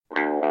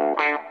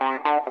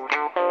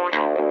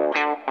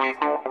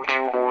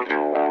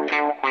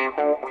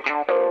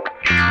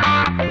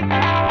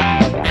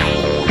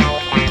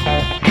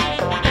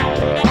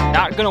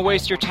Not going to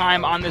waste your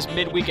time on this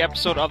midweek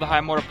episode of the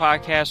High Motor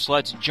Podcast, so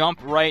let's jump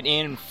right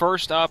in.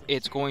 First up,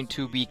 it's going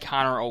to be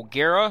Connor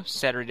O'Gara,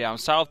 Saturday Down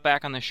South,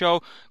 back on the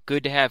show.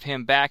 Good to have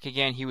him back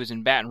again. He was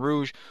in Baton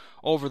Rouge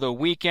over the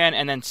weekend.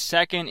 And then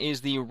second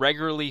is the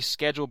regularly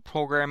scheduled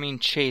programming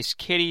Chase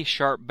Kiddy,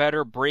 sharp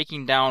better,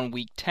 breaking down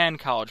Week 10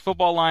 college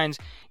football lines,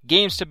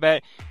 games to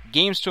bet,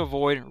 games to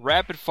avoid,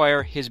 rapid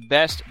fire, his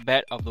best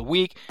bet of the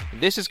week.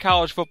 This is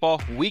college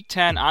football, Week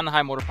 10 on the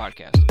High Motor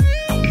Podcast.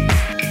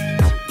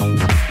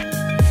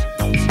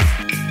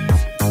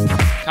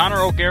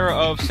 Connor O'Gara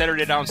of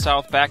Saturday Down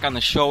South back on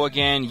the show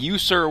again. You,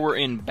 sir, were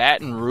in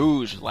Baton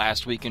Rouge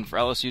last weekend for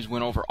LSU's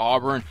win over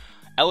Auburn.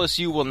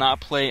 LSU will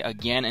not play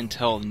again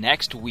until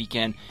next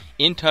weekend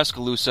in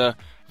Tuscaloosa.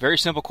 Very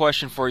simple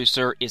question for you,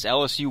 sir. Is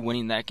LSU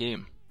winning that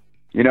game?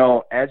 You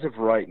know, as of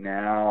right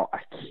now, I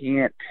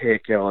can't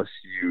pick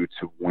LSU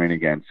to win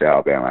against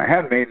Alabama. I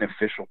haven't made an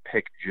official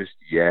pick just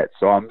yet,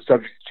 so I'm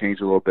subject to change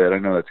a little bit. I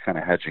know that's kind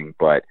of hedging,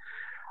 but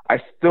I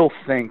still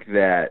think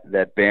that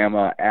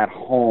Bama at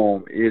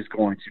home is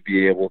going to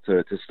be able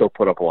to still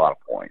put up a lot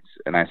of points.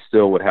 And I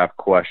still would have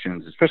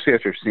questions, especially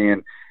after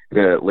seeing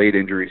the late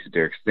injuries to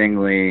Derek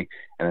Stingley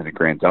and then the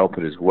Grant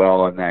Delpit as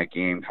well in that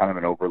game, kind of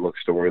an overlooked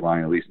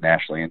storyline, at least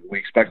nationally. And we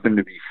expect them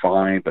to be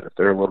fine, but if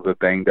they're a little bit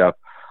banged up,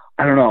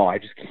 I don't know. I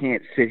just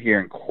can't sit here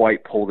and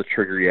quite pull the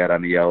trigger yet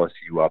on the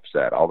LSU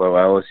upset. Although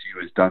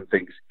LSU has done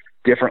things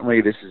differently,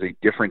 this is a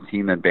different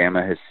team than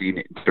Bama has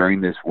seen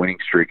during this winning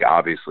streak,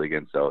 obviously,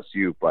 against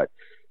LSU. But,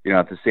 you know,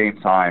 at the same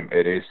time,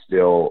 it is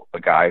still a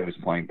guy who's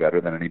playing better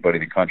than anybody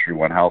in the country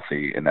when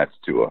healthy, and that's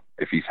Tua.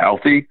 If he's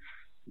healthy,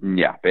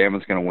 yeah,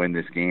 Bama's going to win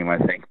this game, I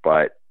think.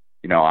 But,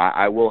 you know,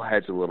 I will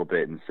hedge a little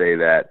bit and say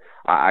that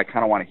I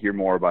kind of want to hear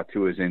more about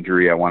Tua's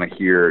injury. I want to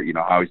hear, you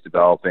know, how he's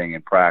developing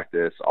in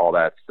practice, all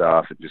that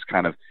stuff, and just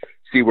kind of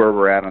see where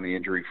we're at on the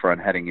injury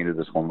front heading into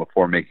this one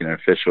before making an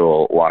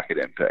official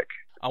lock-it-in pick.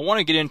 I want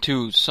to get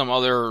into some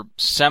other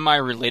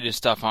semi-related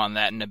stuff on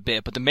that in a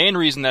bit, but the main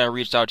reason that I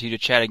reached out to you to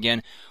chat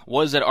again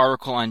was that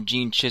article on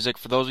Gene Chizik.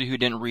 For those of you who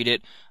didn't read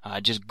it,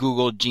 just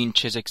Google Gene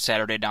Chizik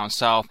Saturday Down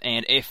South,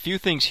 and a few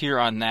things here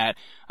on that.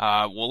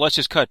 Well, let's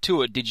just cut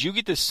to it. Did you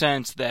get the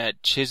sense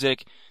that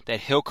Chizik, that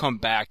he'll come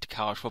back to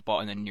college football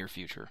in the near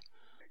future?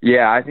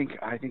 Yeah, I think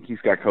he's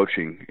got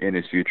coaching in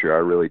his future. I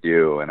really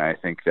do, and I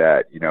think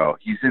that, you know,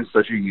 he's in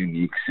such a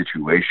unique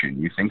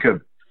situation. You think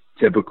of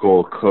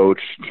typical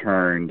coach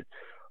turned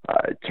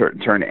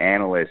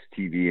analyst,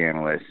 TV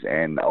analyst,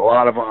 and a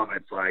lot of them,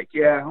 it's like,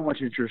 yeah, how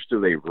much interest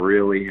do they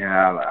really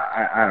have?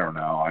 I don't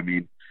know. I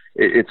mean,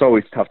 it's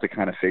always tough to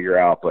kind of figure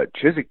out, but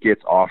Chizik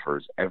gets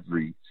offers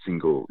every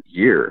single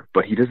year,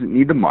 but he doesn't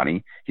need the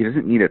money. He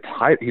doesn't need a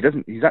title.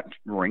 He's not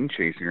ring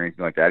chasing or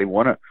anything like that. He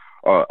won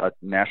a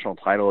national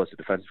title as a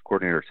defensive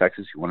coordinator at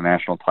Texas. He won a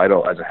national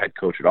title as a head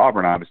coach at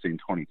Auburn, obviously in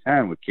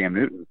 2010 with Cam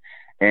Newton.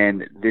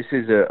 And this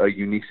is a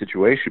unique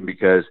situation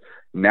because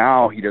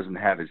now he doesn't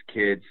have his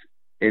kids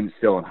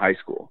still in high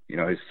school. You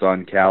know, his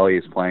son Callie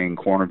is playing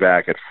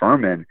cornerback at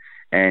Furman,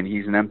 and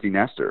he's an empty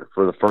nester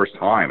for the first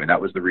time. And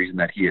that was the reason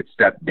that he had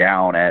stepped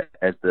down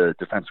as the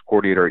defensive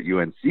coordinator at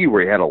UNC,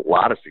 where he had a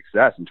lot of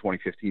success in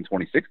 2015,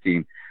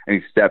 2016. And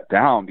he stepped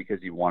down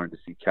because he wanted to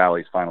see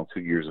Callie's final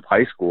 2 years of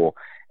high school.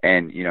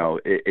 And, you know,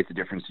 it's a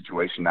different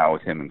situation now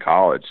with him in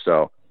college.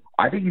 So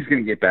I think he's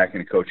going to get back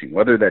into coaching.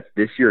 Whether that's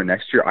this year or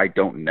next year, I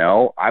don't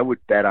know. I would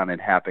bet on it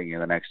happening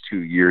in the next 2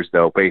 years,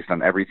 though, based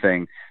on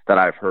everything that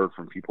I've heard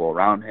from people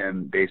around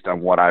him, based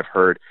on what I've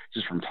heard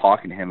just from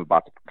talking to him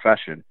about the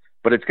profession.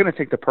 But it's going to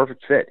take the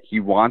perfect fit. He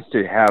wants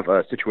to have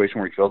a situation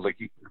where he feels like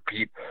he can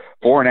compete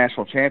for a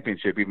national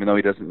championship, even though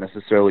he doesn't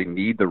necessarily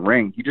need the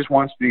ring. He just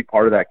wants to be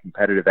part of that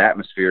competitive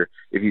atmosphere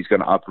if he's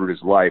going to uproot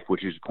his life,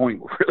 which is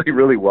going really,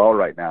 really well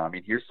right now. I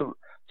mean, here's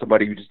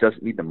somebody who just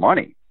doesn't need the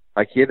money.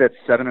 Like, he had that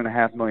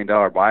 $7.5 million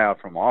buyout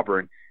from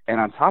Auburn,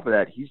 and on top of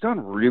that, he's done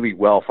really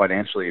well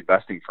financially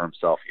investing for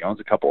himself. He owns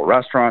a couple of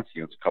restaurants.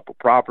 He owns a couple of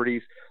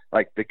properties.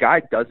 Like, the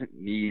guy doesn't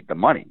need the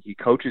money. He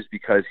coaches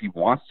because he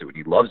wants to, and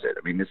he loves it.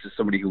 I mean, this is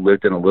somebody who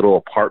lived in a little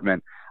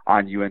apartment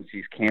on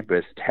UNC's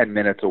campus 10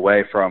 minutes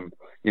away from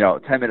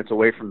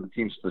the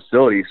team's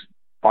facilities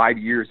 5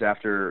 years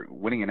after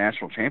winning a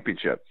national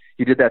championship.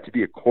 He did that to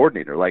be a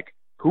coordinator. Like,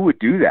 who would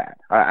do that?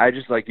 I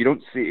just, like, you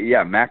don't see,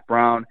 Mac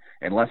Brown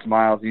and Les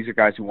Miles, these are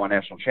guys who won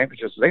national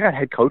championships. So they got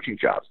head coaching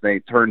jobs. They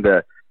turned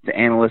to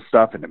analyst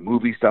stuff and to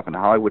movie stuff and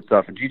Hollywood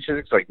stuff. And Gene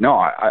Chizik's like, no,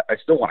 I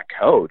still want to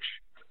coach.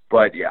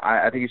 But, yeah,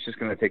 I think it's just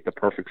going to take the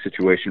perfect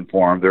situation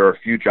for him. There are a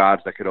few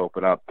jobs that could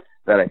open up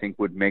that I think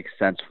would make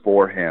sense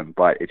for him,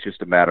 but it's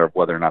just a matter of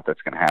whether or not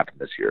that's going to happen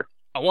this year.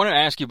 I want to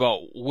ask you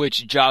about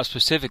which job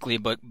specifically,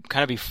 but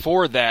kind of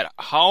before that,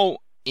 how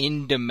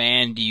in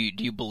demand do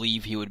you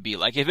believe he would be?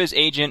 Like, if his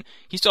agent,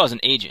 he still has an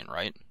agent,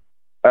 right?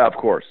 Of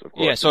course.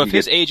 Yeah, so if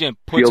his agent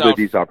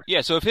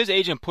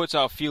puts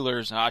out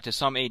feelers to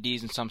some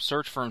ADs and some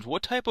search firms,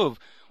 what type of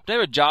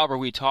job are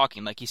we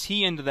talking? Like, is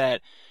he in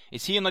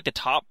like the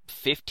top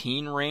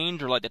 15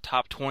 range or like the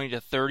top 20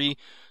 to 30?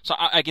 So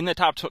in the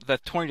top the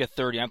 20 to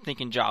 30, I'm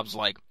thinking jobs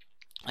like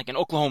like an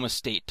Oklahoma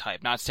State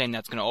type, not saying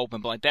that's going to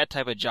open, but like that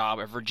type of job,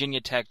 a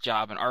Virginia Tech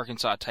job, an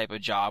Arkansas type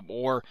of job,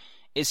 or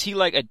is he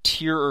like a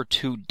tier or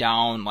two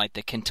down, like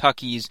the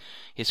Kentucky's,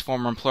 his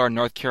former employer,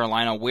 North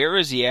Carolina? Where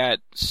is he at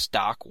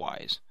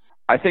stock-wise?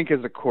 I think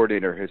as a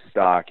coordinator, his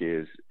stock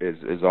is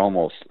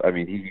almost, I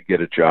mean, he could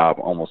get a job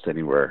almost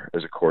anywhere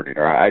as a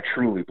coordinator. I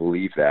truly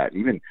believe that.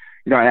 Even,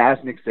 I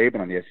asked Nick Saban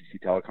on the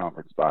SEC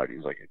teleconference about it. He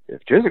was like,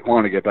 if Chizik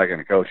wanted to get back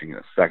into coaching in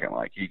a second,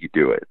 like, he could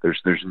do it.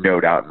 There's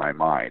no doubt in my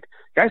mind.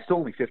 The guy's still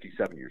only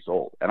 57 years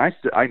old. And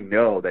I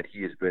know that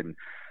he has been,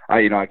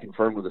 I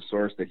confirmed with a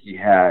source that he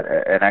had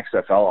an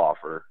XFL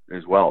offer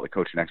as well to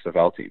coach an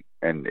XFL team.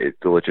 And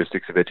the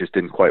logistics of it just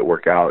didn't quite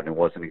work out, and it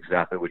wasn't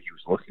exactly what he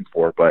was looking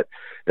for, but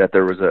that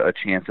there was a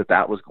chance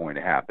that was going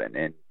to happen.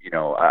 And,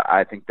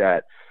 I think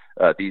that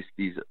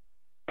these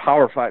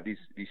Power 5, these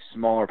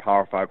smaller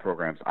Power 5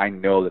 programs, I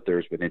know that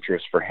there's been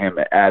interest for him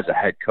as a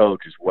head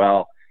coach as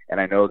well. And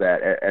I know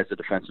that as a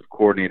defensive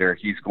coordinator,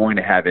 he's going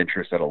to have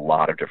interest at a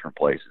lot of different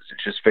places.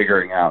 It's just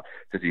figuring out,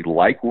 does he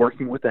like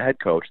working with the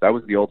head coach? That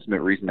was the ultimate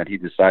reason that he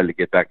decided to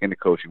get back into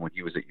coaching when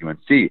he was at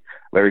UNC.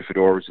 Larry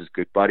Fedora was his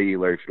good buddy.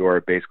 Larry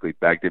Fedora basically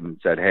begged him and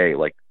said, hey,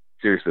 like,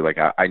 seriously, like,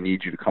 I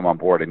need you to come on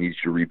board. I need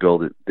you to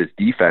rebuild this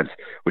defense,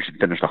 which had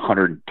finished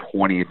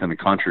 120th in the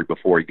country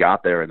before he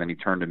got there. And then he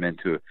turned him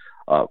into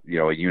a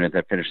unit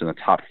that finished in the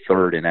top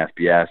third in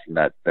FBS, and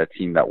that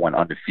team that went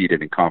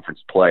undefeated in conference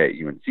play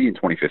at UNC in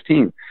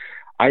 2015.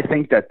 I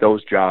think that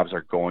those jobs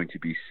are going to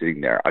be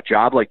sitting there. A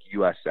job like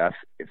USF,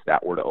 if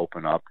that were to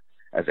open up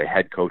as a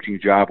head coaching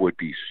job, would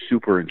be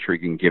super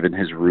intriguing given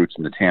his roots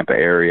in the Tampa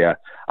area.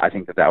 I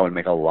think that would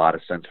make a lot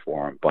of sense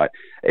for him. But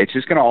it's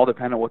just going to all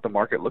depend on what the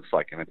market looks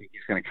like. And I think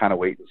he's going to kind of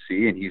wait and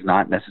see. And he's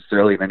not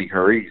necessarily in any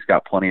hurry. He's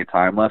got plenty of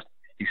time left.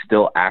 He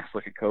still acts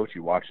like a coach. He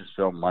watches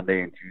film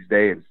Monday and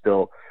Tuesday and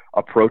still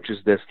approaches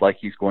this like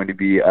he's going to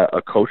be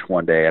a coach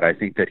one day. And I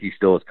think that he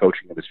still is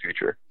coaching in his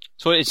future.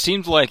 So it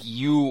seems like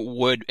you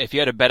would, if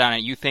you had to bet on it,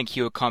 you think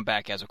he would come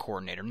back as a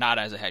coordinator, not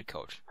as a head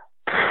coach.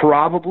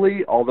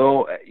 Probably,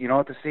 although,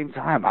 at the same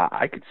time,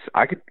 I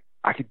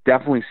could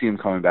definitely see him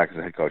coming back as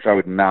a head coach. I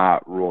would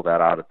not rule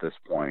that out at this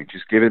point,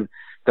 just given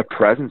the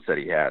presence that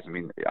he has. I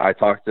mean, I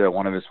talked to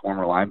one of his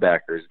former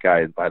linebackers, a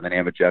guy by the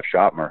name of Jeff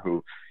Schottmer,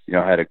 who,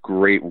 had a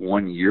great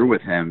 1 year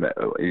with him.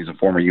 He's a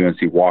former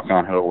UNC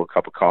walk-on, had a little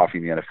cup of coffee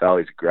in the NFL.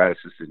 He's a grad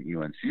assistant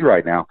at UNC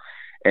right now.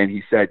 And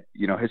he said,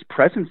 his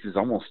presence is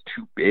almost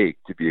too big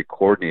to be a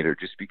coordinator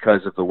just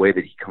because of the way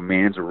that he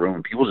commands a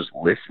room. People just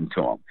listen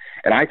to him.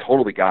 And I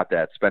totally got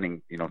that,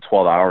 spending,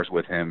 12 hours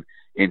with him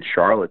in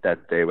Charlotte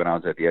that day when I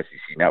was at the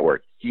SEC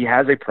Network. He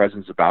has a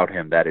presence about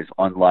him that is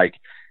unlike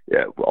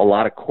a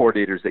lot of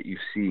coordinators that you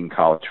see in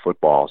college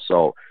football.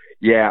 So,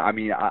 yeah, I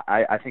mean,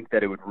 I think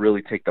that it would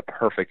really take the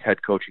perfect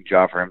head coaching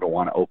job for him to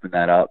want to open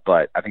that up.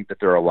 But I think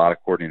that there are a lot of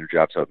coordinator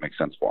jobs that would make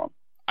sense for him.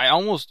 I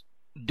almost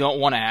don't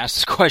want to ask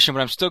this question,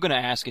 but I'm still going to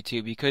ask it to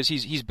you because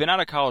he's been out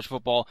of college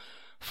football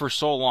for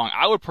so long.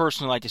 I would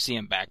personally like to see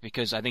him back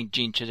because I think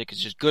Gene Chizik is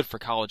just good for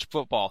college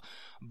football.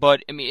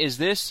 But I mean, is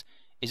this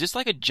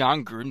like a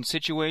John Gruden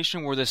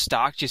situation where the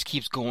stock just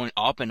keeps going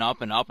up and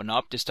up and up and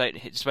up despite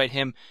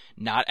him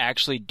not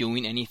actually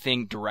doing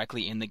anything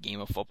directly in the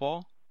game of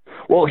football?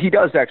 Well, he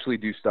does actually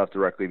do stuff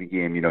directly in the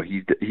game.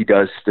 He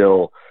does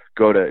still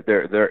go to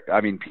there. I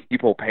mean,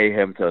 people pay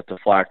him to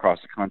fly across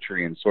the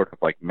country and sort of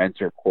like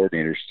mentor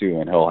coordinators too.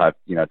 And he'll have,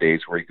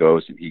 days where he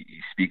goes and he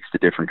speaks to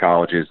different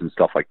colleges and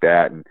stuff like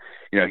that. And,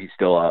 he's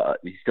still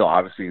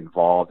obviously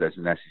involved as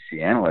an SEC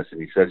analyst.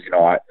 And he says,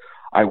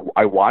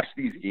 I watch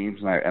these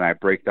games and I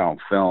break down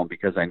film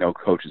because I know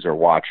coaches are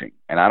watching,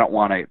 and I don't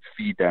want to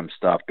feed them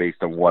stuff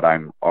based on what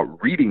I'm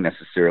reading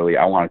necessarily.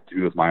 I want to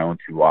do it with my own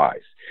two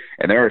eyes.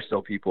 And there are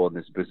still people in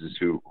this business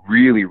who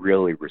really,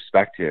 really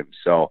respect him.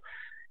 So,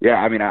 yeah,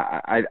 I mean,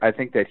 I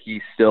think that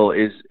he still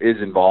is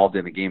involved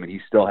in the game, and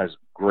he still has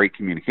great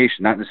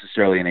communication, not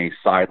necessarily in a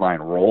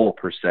sideline role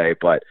per se,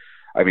 but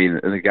I mean,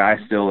 the guy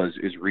still is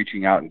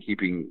reaching out and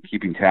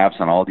keeping tabs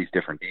on all these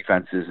different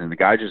defenses, and the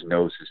guy just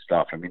knows his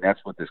stuff. I mean, that's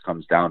what this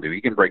comes down to. He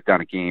can break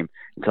down a game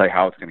and tell you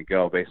how it's going to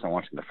go based on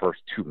watching the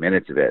first 2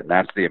 minutes of it, and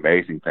that's the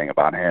amazing thing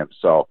about him.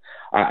 So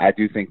I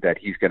do think that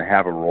he's going to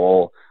have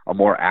a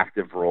more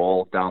active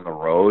role down the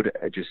road.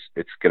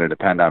 It's going to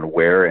depend on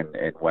where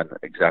and when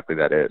exactly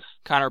that is.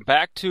 Connor,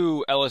 back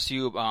to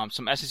LSU,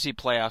 some SEC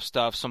playoff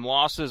stuff. Some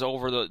losses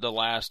over the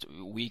last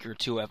week or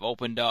two have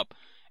opened up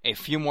a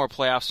few more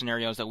playoff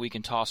scenarios that we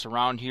can toss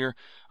around here.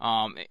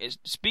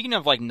 Speaking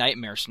of like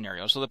nightmare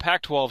scenarios, so the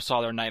Pac-12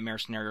 saw their nightmare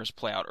scenarios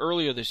play out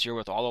earlier this year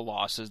with all the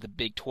losses. The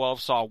Big 12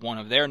 saw one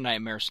of their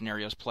nightmare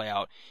scenarios play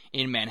out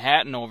in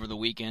Manhattan over the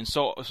weekend.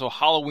 So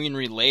Halloween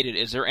related,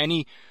 is there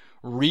any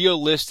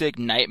realistic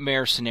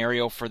nightmare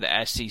scenario for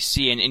the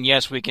SEC? And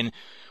yes, we can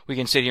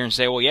sit here and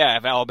say, well, yeah,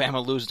 if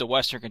Alabama loses to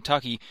Western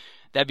Kentucky,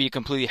 that'd be a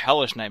completely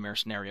hellish nightmare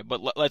scenario.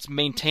 But let's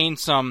maintain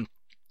some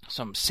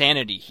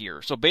sanity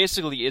here. So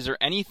basically, is there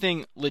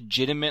anything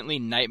legitimately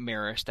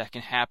nightmarish that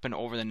can happen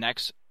over the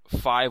next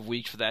 5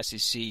 weeks for the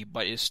SEC,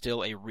 but is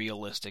still a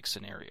realistic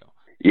scenario?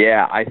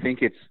 Yeah, I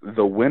think it's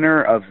the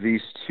winner of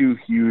these two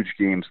huge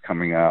games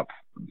coming up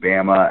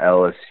Bama,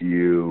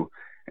 LSU,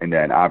 and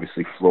then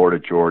obviously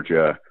Florida,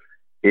 Georgia.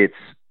 It's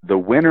the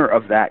winner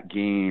of that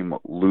game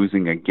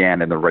losing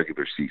again in the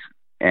regular season.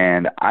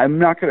 And I'm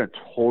not going to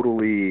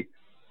totally,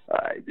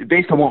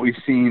 based on what we've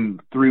seen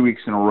 3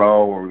 weeks in a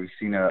row, where we've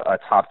seen a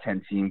top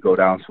 10 team go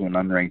down to an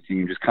unranked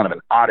team, just kind of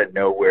an out of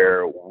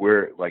nowhere,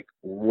 where like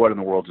what in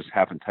the world just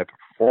happened type of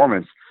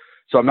performance.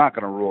 So I'm not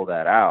going to rule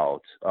that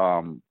out.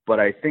 But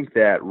I think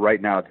that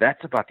right now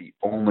that's about the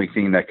only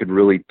thing that could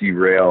really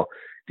derail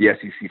the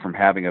SEC from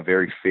having a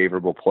very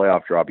favorable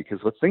playoff draw. Because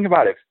let's think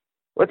about it.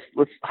 Let's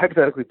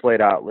hypothetically play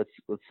it out. Let's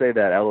say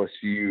that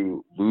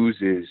LSU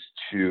loses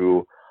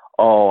to,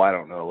 I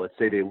don't know. Let's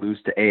say they lose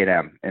to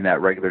A&M in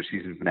that regular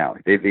season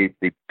finale. They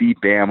beat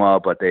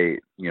Bama, but they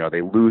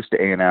lose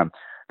to A&M.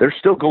 They're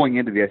still going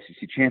into the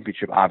SEC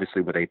championship,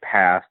 obviously, with a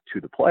path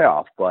to the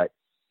playoff. But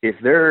if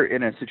they're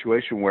in a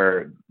situation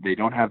where they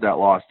don't have that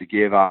loss to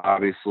give,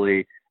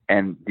 obviously,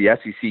 and the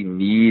SEC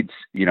needs,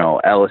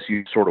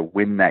 LSU to sort of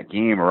win that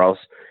game, or else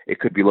it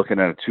could be looking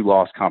at a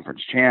 2-loss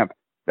conference champ,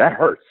 that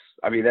hurts.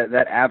 I mean,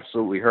 that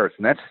absolutely hurts,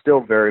 and that's still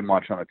very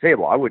much on the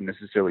table. I wouldn't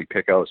necessarily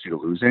pick LSU to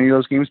lose any of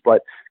those games,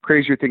 but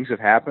crazier things have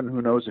happened.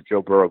 Who knows if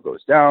Joe Burrow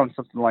goes down,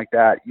 something like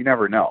that. You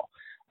never know.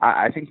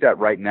 I think that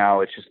right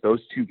now it's just those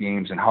two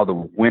games and how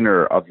the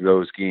winner of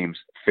those games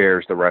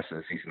fares the rest of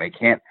the season.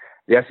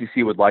 The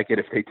SEC would like it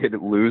if they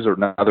didn't lose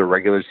another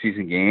regular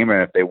season game,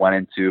 and if they went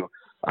into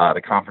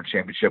the conference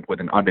championship with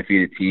an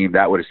undefeated team,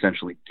 that would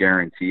essentially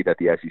guarantee that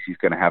the SEC is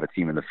going to have a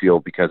team in the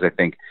field, because I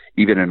think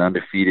even an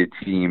undefeated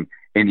team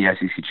in the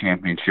SEC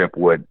championship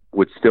would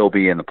still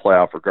be in the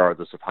playoff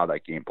regardless of how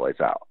that game plays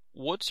out.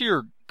 What's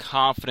your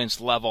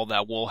confidence level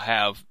that we'll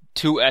have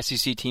two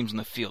SEC teams in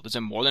the field? Is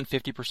it more than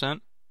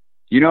 50%?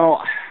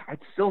 I'd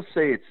still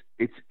say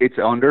it's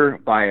under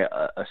by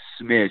a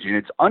smidge, and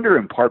it's under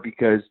in part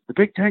because the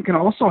Big Ten can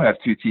also have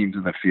two teams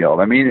in the field.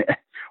 I mean,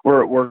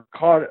 we're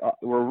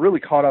really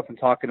caught up in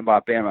talking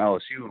about Bama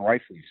LSU, and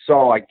rightfully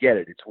so. I get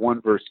it. It's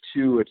 1 versus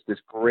 2. It's this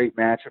great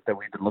matchup that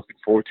we've been looking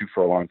forward to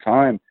for a long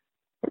time.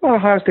 What about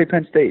Ohio State,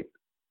 Penn State?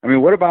 I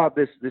mean, what about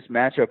this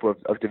matchup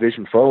of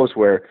division foes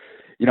where,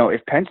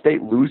 if Penn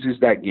State loses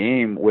that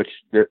game, which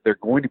they're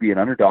going to be an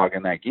underdog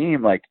in that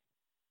game, like,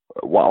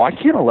 why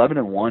can't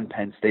 11-1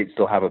 Penn State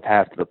still have a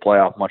path to the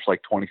playoff, much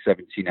like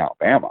 2017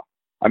 Alabama?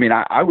 I mean,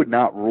 I would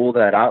not rule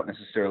that out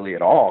necessarily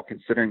at all,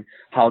 considering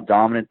how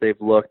dominant they've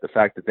looked, the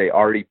fact that they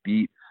already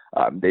beat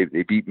they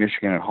beat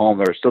Michigan at home.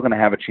 They're still going to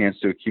have a chance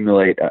to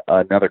accumulate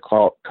another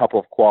couple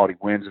of quality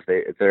wins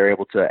if they're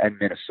able to end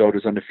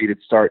Minnesota's undefeated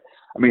start.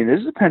 I mean,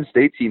 this is a Penn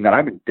State team that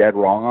I've been dead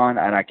wrong on,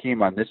 and I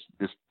came on this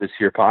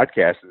here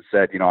podcast and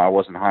said, I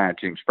wasn't high on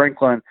James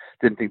Franklin,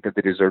 didn't think that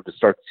they deserved to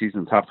start the season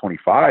in the top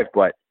 25,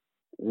 but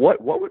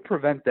what would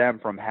prevent them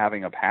from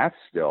having a path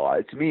still?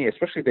 To me,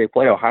 especially if they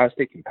play Ohio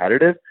State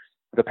competitive,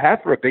 the path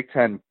for a Big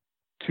Ten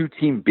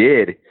 2-team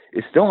bid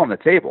is still on the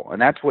table,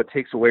 and that's what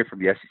takes away from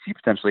the SEC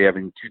potentially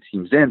having 2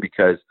 teams in,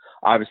 because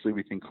obviously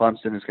we think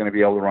Clemson is going to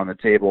be able to run the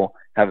table,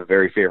 have a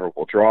very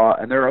favorable draw,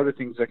 and there are other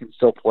things that can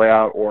still play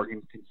out.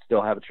 Oregon can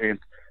still have a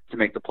chance to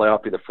make the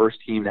playoff, be the first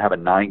team to have a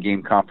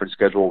 9-game conference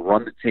schedule,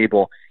 run the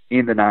table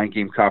in the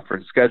 9-game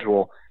conference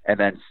schedule, and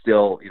then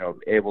still,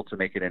 able to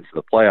make it into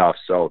the playoffs.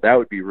 So that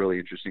would be really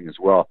interesting as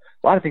well.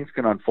 A lot of things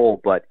can unfold,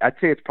 but I'd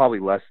say it's probably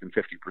less than 50%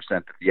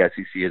 that the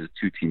SEC is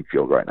a 2-team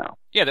field right now.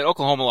 Yeah, the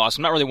Oklahoma loss,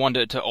 I'm not really one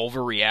to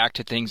overreact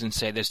to things and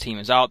say this team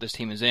is out, this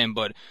team is in,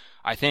 but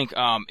I think,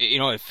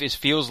 it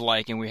feels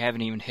like, and we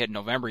haven't even hit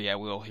November yet,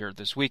 we'll hear it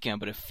this weekend,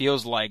 but it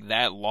feels like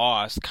that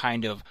loss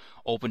kind of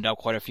opened up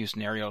quite a few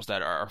scenarios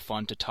that are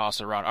fun to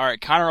toss around. All right,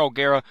 Connor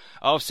O'Gara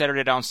of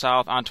Saturday Down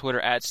South on Twitter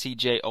at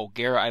CJ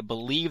O'Gara. I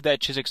believe that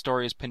Chizik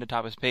story is pinned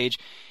atop his page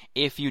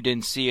if you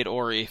didn't see it,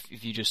 or if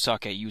you just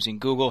suck at using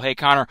Google. Hey,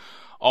 Connor,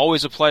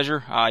 always a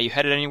pleasure. You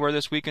headed anywhere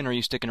this weekend, or are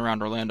you sticking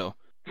around Orlando?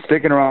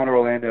 Sticking around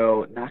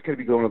Orlando, not going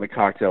to be going to the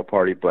cocktail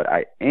party, but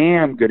I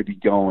am going to be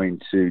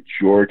going to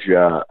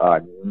Georgia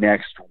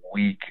next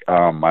week.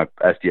 My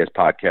SDS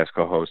podcast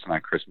co-host and I,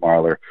 Chris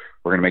Marler,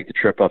 we're going to make the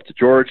trip up to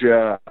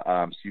Georgia,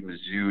 see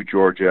Mizzou,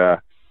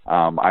 Georgia.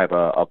 I have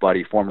a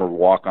buddy, former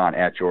walk-on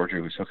at Georgia,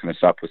 who's hooking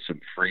us up with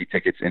some free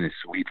tickets in his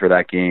suite for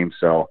that game.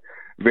 So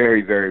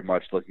very, very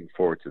much looking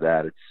forward to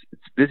that. It's a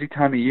busy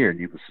time of year,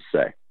 needless to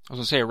say. I was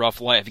going to say a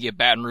rough life. You get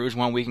Baton Rouge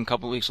 1 week and a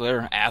couple of weeks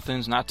later,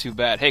 Athens, not too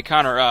bad. Hey,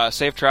 Connor,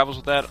 safe travels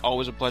with that.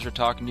 Always a pleasure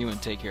talking to you, and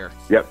take care.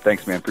 Yep,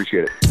 thanks, man.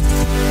 Appreciate it.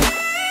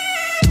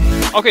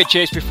 Okay,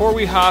 Chase, before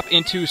we hop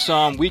into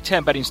some Week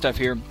 10 betting stuff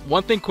here,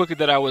 one thing quickly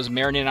that I was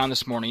marinating on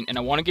this morning, and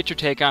I want to get your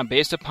take on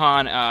based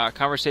upon a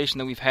conversation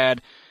that we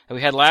had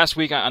last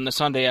week on the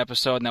Sunday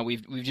episode, and that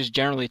we've just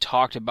generally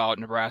talked about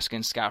Nebraska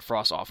and Scott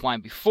Frost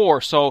offline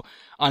before. So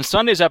on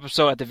Sunday's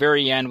episode, at the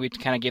very end, we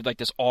kind of gave like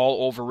this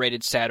all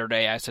overrated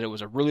Saturday. I said it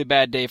was a really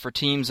bad day for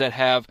teams that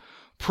have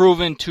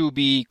proven to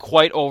be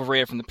quite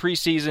overrated from the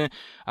preseason.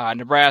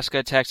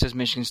 Nebraska, Texas,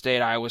 Michigan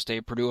State, Iowa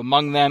State, Purdue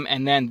among them.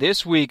 And then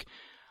this week,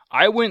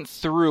 I went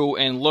through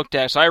and looked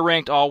at, so I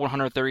ranked all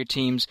 130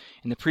 teams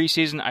in the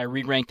preseason. I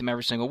re-ranked them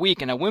every single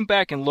week, and I went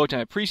back and looked at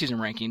my preseason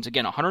rankings.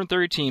 Again,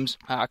 130 teams,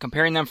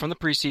 comparing them from the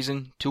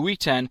preseason to week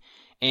 10.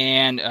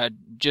 And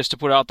just to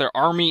put it out there,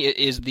 Army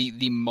is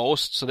the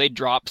most, so they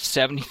dropped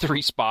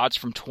 73 spots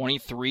from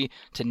 23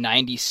 to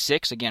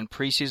 96, again,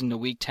 preseason to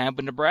week 10.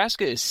 But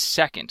Nebraska is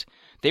second.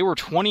 They were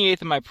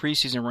 28th in my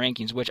preseason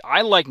rankings, which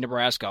I like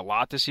Nebraska a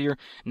lot this year,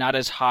 not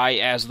as high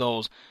as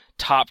those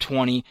top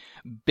 20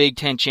 Big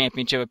Ten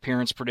championship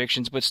appearance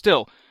predictions, but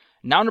still,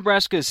 now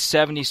Nebraska is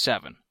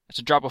 77. It's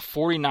a drop of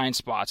 49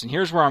 spots, and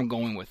here's where I'm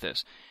going with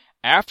this.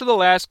 After the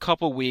last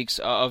couple weeks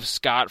of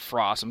Scott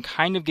Frost, I'm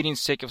kind of getting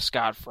sick of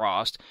Scott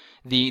Frost.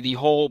 The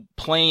whole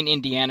playing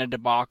Indiana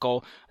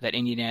debacle that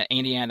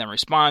Indiana then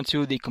responded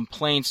to, the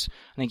complaints,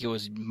 I think it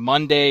was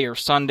Monday or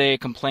Sunday,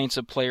 complaints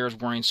of players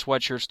wearing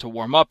sweatshirts to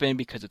warm up in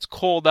because it's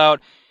cold out.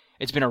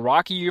 It's been a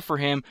rocky year for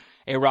him,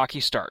 a rocky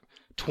start.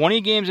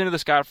 20 games into the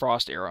Scott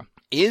Frost era.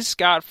 Is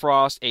Scott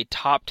Frost a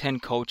top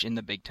 10 coach in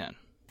the Big Ten?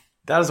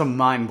 That is a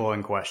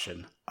mind-blowing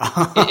question.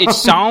 It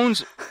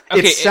sounds...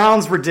 Okay, it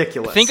sounds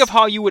ridiculous. Think of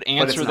how you would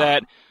answer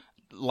that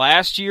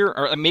last year,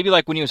 or maybe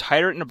like when he was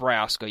hired at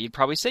Nebraska. You'd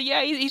probably say,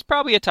 yeah, he's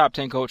probably a top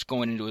 10 coach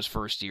going into his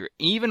first year.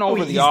 Even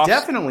over the off... He's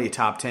definitely a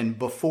top 10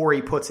 before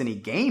he puts any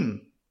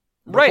game.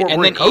 Right,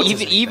 and then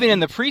even in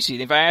the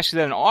preseason, if I asked you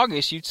that in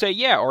August, you'd say,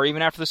 yeah, or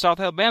even after the South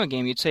Alabama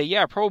game, you'd say,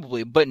 yeah,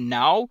 probably. But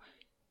now...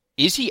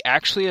 is he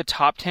actually a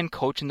top 10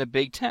 coach in the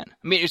Big Ten?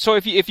 I mean, so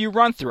if you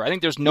run through, I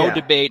think there's no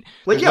debate.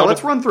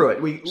 Let's run through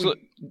it.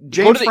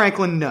 James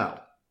Franklin, no.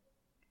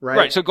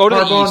 Right, so go to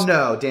Harbaugh, the East.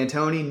 No.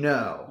 D'Antoni,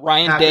 no.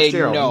 Ryan Pat Day,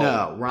 Fitzgerald,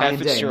 no. Ryan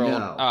Pat Day, Fitzgerald,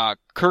 no.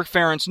 Kirk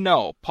Ferentz,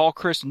 no. Paul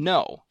Chryst,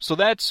 no. So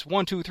that's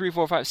 1, 2, 3,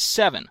 4, 5,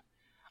 7.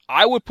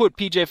 I would put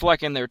PJ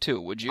Fleck in there too,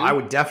 would you? I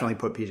would definitely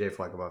put PJ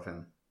Fleck above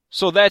him.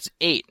 So that's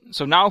 8.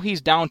 So now he's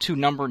down to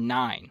number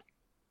 9.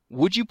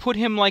 Would you put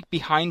him like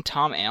behind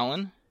Tom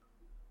Allen?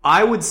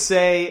 I would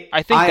say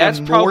I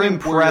am more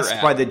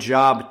impressed by the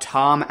job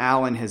Tom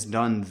Allen has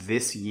done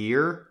this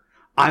year.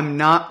 I'm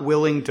not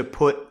willing to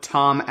put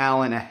Tom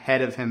Allen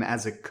ahead of him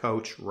as a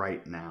coach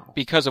right now.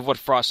 Because of what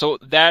Frost... So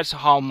that's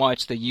how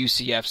much the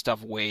UCF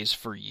stuff weighs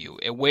for you.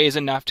 It weighs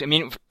enough to... I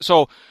mean,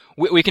 so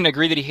we can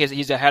agree that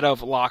he's ahead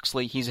of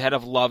Loxley, he's ahead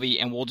of Lovey,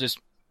 and we'll just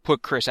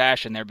put Chris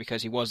Ash in there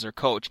because he was their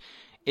coach.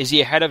 Is he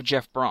ahead of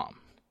Jeff Brom?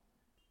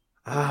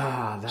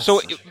 That's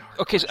so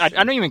okay. So I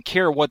don't even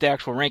care what the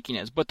actual ranking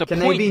is, but the can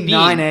point they be being,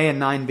 9A and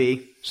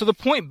 9B? So the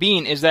point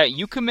being is that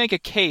you can make a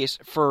case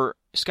for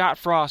Scott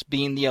Frost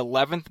being the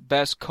 11th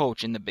best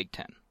coach in the Big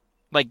Ten.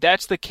 Like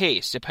that's the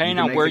case, depending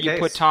on where you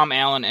put Tom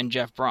Allen and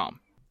Jeff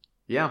Brom.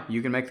 Yeah,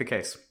 you can make the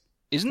case.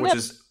 Isn't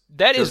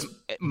that is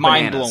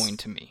mind blowing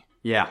to me?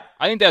 Yeah,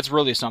 I think that's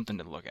really something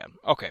to look at.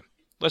 Okay,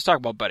 let's talk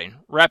about betting.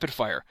 Rapid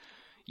fire.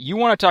 You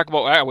want to talk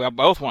about, we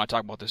both want to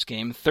talk about this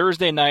game,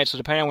 Thursday night, so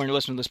depending on when you're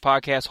listening to this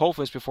podcast,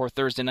 hopefully it's before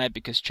Thursday night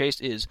because Chase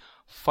is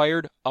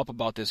fired up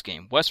about this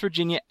game. West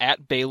Virginia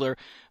at Baylor.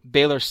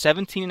 Baylor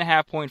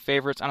 17.5-point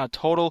favorites on a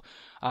total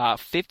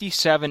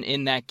 57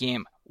 in that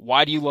game.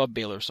 Why do you love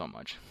Baylor so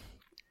much?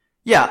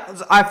 Yeah,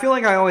 I feel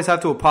like I always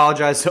have to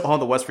apologize to all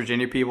the West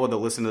Virginia people that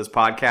listen to this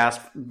podcast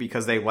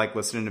because they like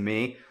listening to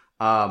me.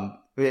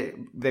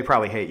 They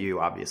probably hate you,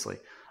 obviously.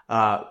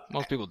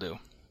 Most people do.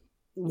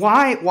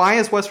 Why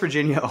is West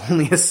Virginia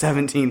only a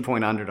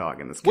 17-point underdog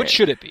in this game? What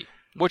should it be?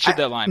 What should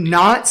that line be?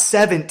 Not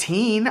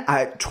 17,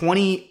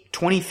 20,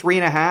 23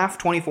 and a half,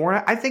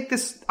 24. I think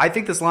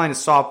this line is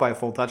soft by a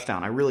full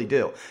touchdown. I really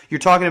do. You're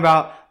talking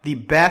about the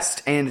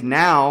best and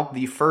now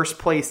the first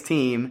place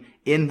team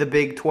in the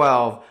Big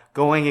 12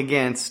 going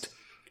against,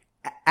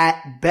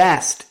 at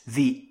best,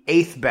 the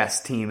 8th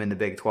best team in the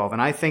Big 12.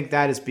 And I think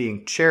that is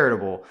being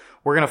charitable.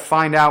 We're going to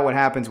find out what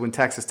happens when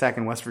Texas Tech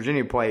and West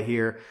Virginia play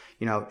here,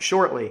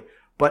 shortly.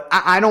 But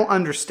I don't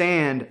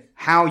understand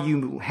how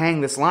you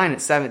hang this line at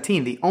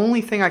 17. The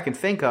only thing I can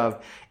think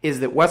of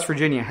is that West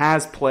Virginia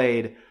has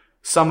played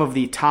some of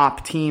the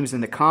top teams in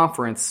the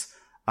conference,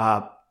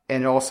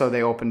 and also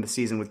they opened the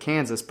season with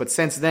Kansas. But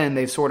since then,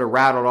 they've sort of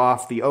rattled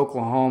off the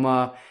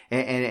Oklahoma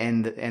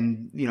and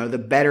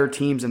the better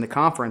teams in the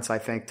conference, I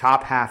think,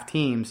 top half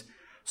teams.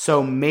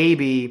 So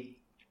maybe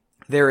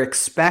they're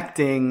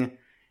expecting,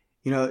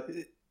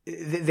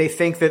 they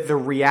think that the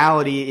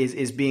reality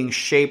is being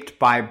shaped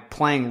by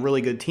playing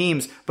really good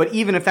teams. But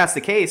even if that's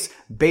the case,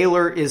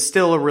 Baylor is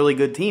still a really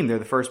good team. They're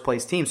the first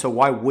place team. So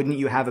why wouldn't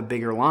you have a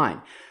bigger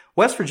line?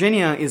 West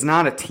Virginia is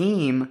not a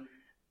team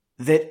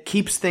that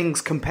keeps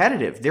things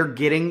competitive. They're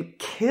getting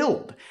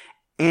killed.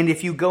 And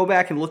if you go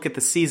back and look at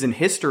the season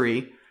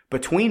history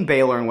between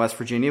Baylor and West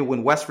Virginia,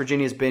 when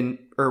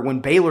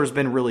Baylor's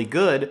been really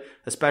good,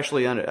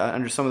 especially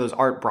under some of those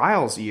Art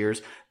Briles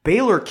years,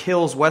 Baylor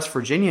kills West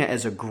Virginia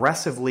as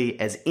aggressively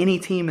as any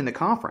team in the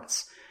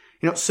conference.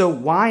 So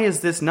why is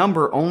this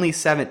number only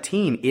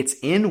 17? It's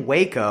in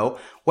Waco.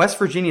 West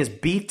Virginia's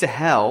beat to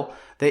hell.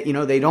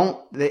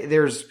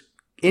 There's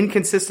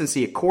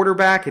inconsistency at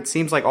quarterback. It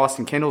seems like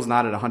Austin Kendall's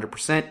not at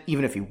 100%.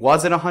 Even if he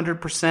was at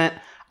 100%,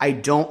 I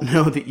don't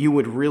know that you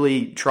would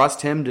really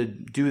trust him to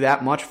do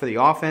that much for the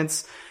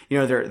offense.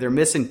 They're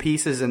missing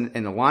pieces in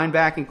the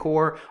linebacking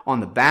core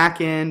on the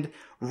back end.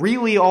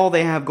 Really, all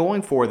they have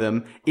going for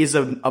them is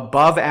an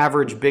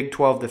above-average Big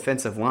 12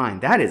 defensive line.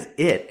 That is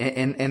it,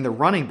 and the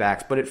running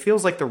backs. But it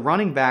feels like the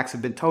running backs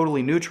have been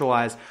totally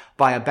neutralized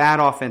by a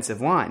bad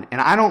offensive line. And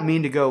I don't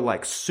mean to go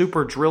like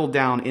super drilled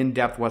down,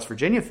 in-depth West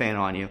Virginia fan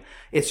on you.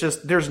 It's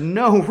just there's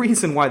no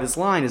reason why this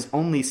line is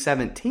only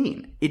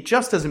 17. It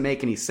just doesn't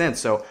make any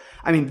sense. So,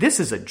 I mean, this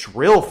is a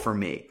drill for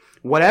me.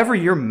 Whatever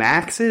your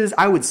max is,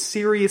 I would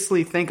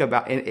seriously think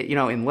about,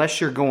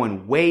 unless you're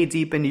going way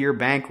deep into your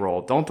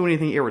bankroll, don't do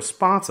anything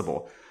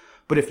irresponsible.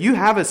 But if you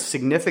have a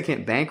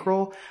significant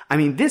bankroll, I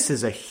mean, this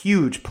is a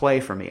huge play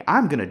for me.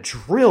 I'm going to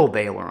drill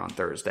Baylor on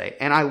Thursday.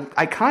 And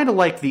I kind of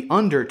like the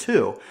under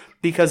too,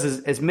 because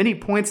as many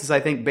points as I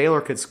think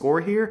Baylor could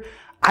score here,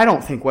 I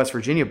don't think West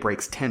Virginia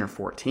breaks 10 or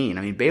 14.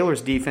 I mean,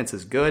 Baylor's defense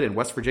is good, and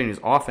West Virginia's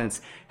offense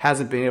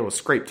hasn't been able to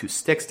scrape two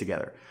sticks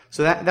together.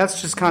 So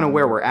that's just kind of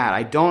where we're at.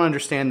 I don't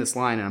understand this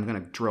line, and I'm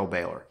going to drill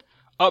Baylor.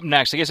 Up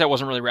next, I guess that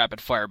wasn't really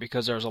rapid fire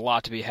because there's a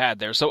lot to be had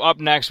there. So up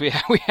next, we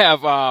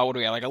have what do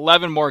we have? Like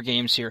 11 more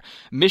games here.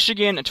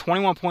 Michigan, a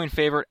 21-point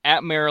favorite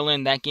at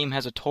Maryland. That game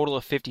has a total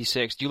of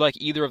 56. Do you like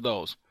either of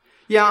those?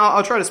 Yeah,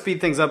 I'll try to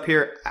speed things up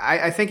here.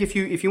 I think if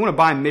you want to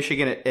buy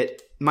Michigan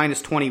at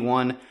minus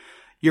 21,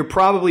 you're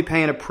probably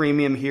paying a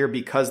premium here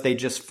because they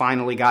just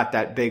finally got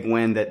that big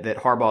win that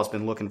Harbaugh's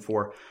been looking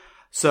for.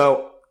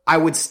 So I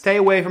would stay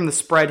away from the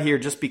spread here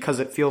just because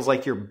it feels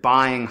like you're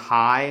buying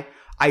high.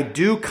 I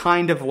do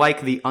kind of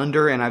like the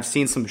under, and I've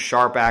seen some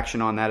sharp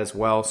action on that as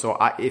well. So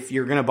if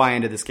you're going to buy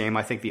into this game,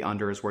 I think the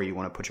under is where you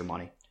want to put your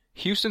money.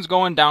 Houston's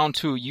going down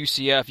to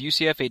UCF.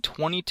 UCF a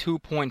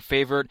 22-point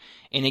favorite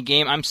in a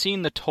game. I'm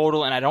seeing the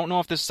total, and I don't know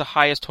if this is the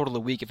highest total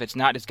of the week. If it's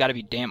not, it's got to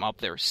be damn up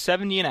there.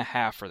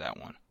 70.5 for that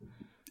one.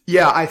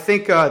 Yeah, I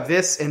think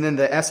this and then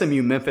the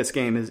SMU-Memphis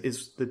game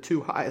is the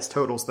two highest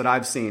totals that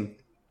I've seen.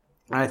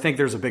 And I think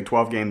there's a Big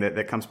 12 game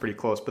that comes pretty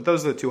close. But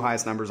those are the two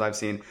highest numbers I've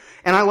seen.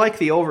 And I like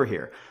the over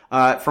here.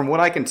 From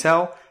what I can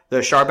tell,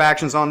 the sharp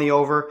action's on the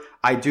over.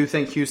 I do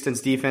think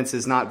Houston's defense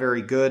is not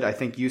very good. I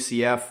think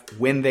UCF,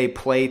 when they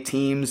play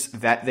teams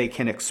that they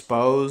can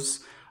expose,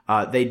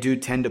 they do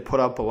tend to put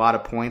up a lot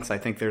of points. I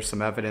think there's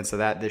some evidence of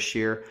that this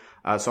year.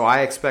 So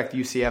I expect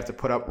UCF to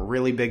put up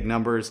really big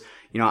numbers.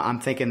 I'm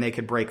thinking they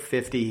could break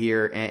 50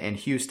 here, and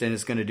Houston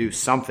is going to do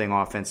something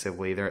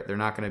offensively. They're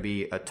not going to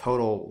be a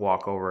total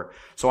walkover.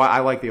 So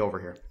I like the over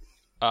here.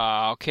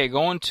 Okay,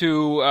 going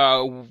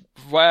to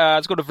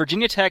let's go to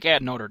Virginia Tech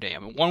at Notre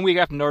Dame. 1 week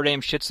after Notre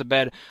Dame shits the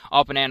bed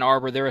up in Ann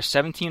Arbor, they're a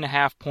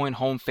 17.5-point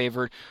home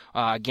favorite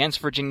against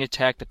Virginia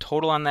Tech. The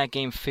total on that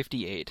game,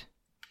 58.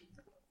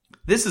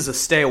 This is a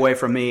stay away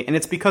from me, and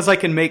it's because I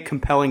can make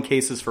compelling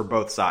cases for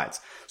both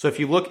sides. So if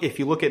you look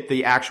at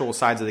the actual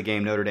sides of the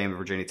game, Notre Dame and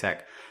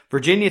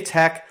Virginia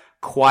Tech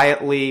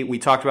quietly, we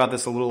talked about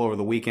this a little over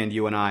the weekend,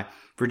 you and I.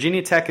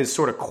 Virginia Tech has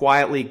sort of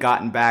quietly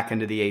gotten back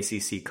into the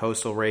ACC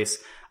Coastal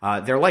race.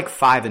 They're like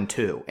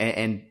 5-2,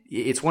 and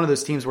it's one of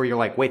those teams where you're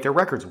like, wait, their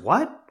record's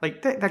what?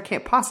 Like that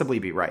can't possibly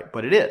be right,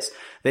 but it is.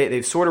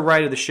 They've sort of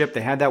righted the ship.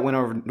 They had that win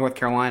over North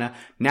Carolina.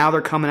 Now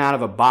they're coming out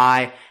of a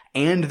bye,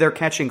 and they're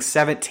catching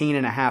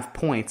 17.5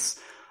 points.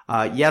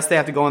 Yes, they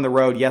have to go on the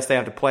road. Yes, they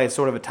have to play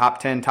sort of a top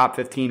 10, top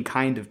 15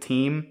 kind of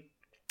team.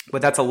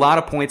 But that's a lot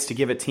of points to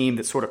give a team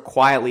that sort of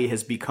quietly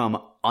has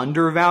become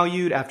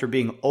undervalued after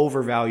being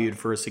overvalued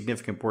for a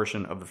significant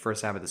portion of the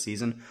first half of the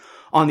season.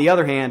 On the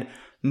other hand,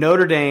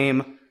 Notre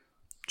Dame,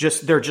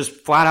 they're just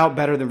flat out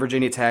better than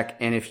Virginia Tech.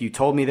 And if you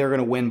told me they're going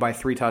to win by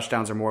 3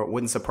 touchdowns or more, it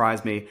wouldn't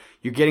surprise me.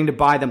 You're getting to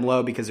buy them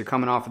low because they're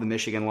coming off of the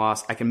Michigan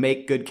loss. I can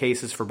make good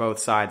cases for both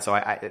sides. So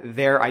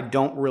I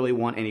don't really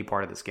want any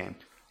part of this game.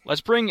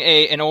 Let's bring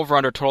an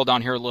over-under total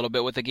down here a little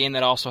bit with a game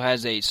that also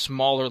has a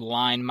smaller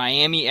line.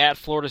 Miami at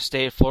Florida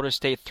State. Florida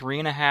State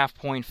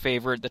 3.5-point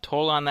favorite. The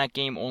total on that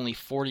game only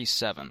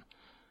 47.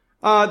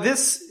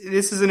 This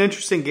is an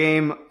interesting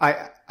game.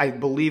 I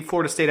believe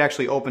Florida State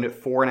actually opened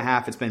at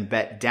 4.5. It's been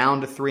bet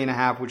down to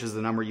 3.5, which is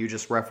the number you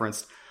just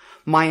referenced.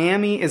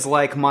 Miami is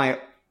like my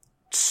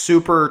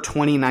super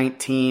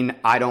 2019,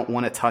 I don't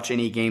want to touch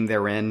any game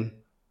they're in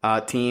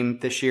team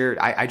this year.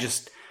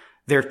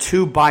 They're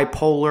too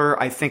bipolar.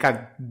 I think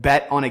I've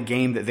bet on a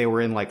game that they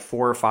were in like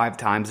 4 or 5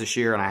 times this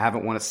year, and I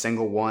haven't won a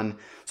single one.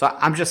 So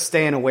I'm just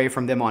staying away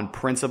from them on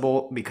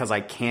principle because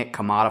I can't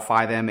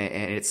commodify them,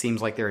 and it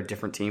seems like they're a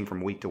different team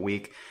from week to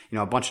week.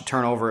 A bunch of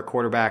turnover at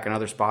quarterback and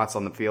other spots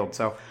on the field.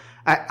 So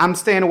I'm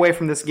staying away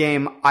from this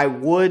game. I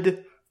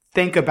would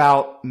think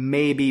about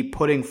maybe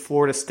putting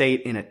Florida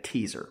State in a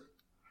teaser.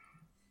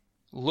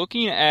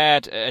 Looking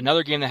at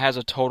another game that has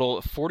a total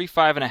of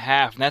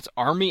 45.5, and that's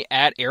Army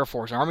at Air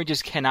Force. Army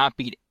just cannot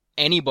beat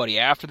anybody.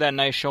 After that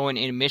nice showing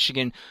in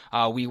Michigan,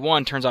 we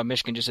won. Turns out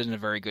Michigan just isn't a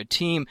very good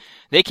team.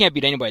 They can't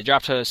beat anybody. They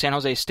dropped to San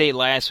Jose State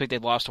last week. They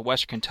lost to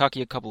Western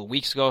Kentucky a couple of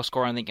weeks ago,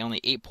 scoring I think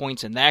only 8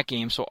 points in that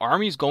game. So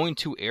Army's going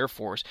to Air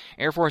Force.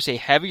 Air Force a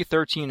heavy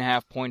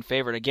 13.5-point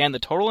favorite. Again, the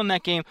total in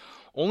that game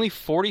only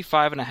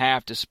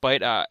 45.5,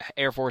 despite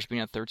Air Force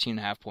being a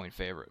 13.5-point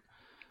favorite.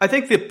 I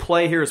think the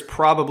play here is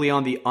probably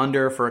on the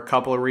under for a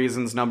couple of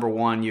reasons. Number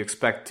one, you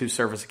expect two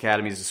service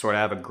academies to sort of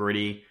have a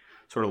gritty,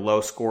 sort of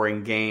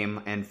low-scoring game,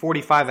 and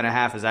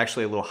 45.5 is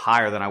actually a little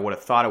higher than I would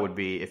have thought it would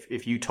be.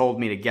 If you told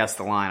me to guess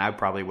the line, I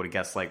probably would have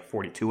guessed like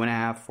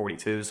 42.5,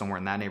 42, somewhere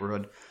in that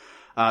neighborhood.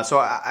 So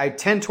I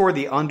tend toward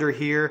the under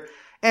here,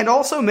 and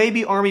also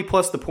maybe Army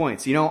plus the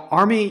points. You know,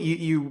 Army,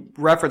 you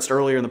referenced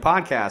earlier in the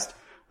podcast,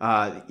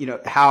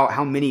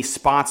 how many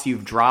spots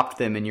you've dropped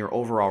them in your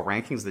overall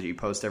rankings that you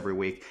post every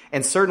week,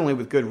 and certainly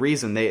with good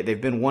reason.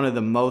 They've been one of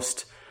the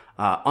most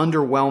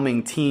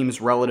underwhelming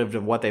teams relative to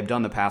what they've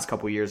done the past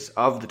couple of years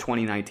of the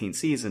 2019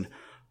 season.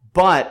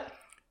 But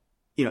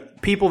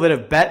people that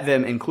have bet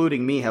them,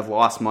 including me, have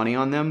lost money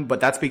on them, but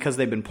that's because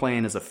they've been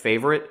playing as a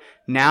favorite.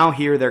 Now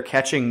here they're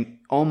catching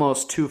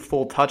almost 2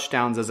 full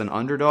touchdowns as an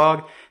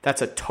underdog.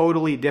 That's a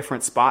totally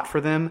different spot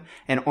for them.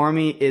 And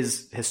Army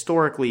is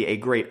historically a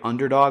great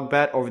underdog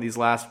bet over these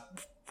last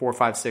 4,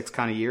 5, 6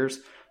 kind of years.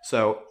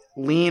 So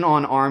lean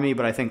on Army,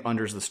 but I think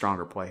under's the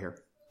stronger play here.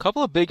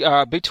 Couple of Big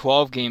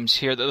 12 games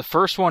here. The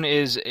first one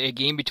is a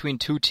game between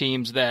two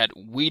teams that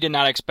we did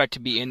not expect to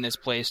be in this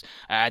place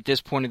at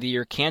this point of the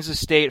year. Kansas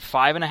State,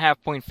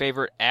 5.5-point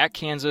favorite at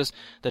Kansas.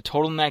 The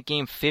total in that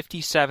game,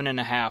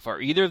 57.5.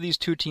 Are either of these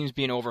two teams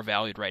being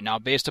overvalued right now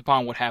based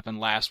upon what happened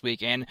last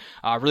week and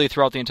really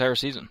throughout the entire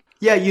season?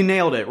 Yeah, you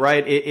nailed it,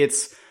 right?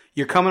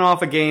 You're coming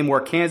off a game where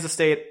Kansas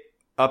State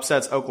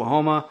upsets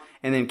Oklahoma,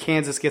 and then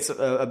Kansas gets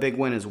a big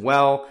win as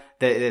well.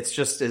 That it's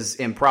just as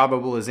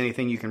improbable as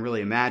anything you can really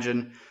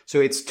imagine.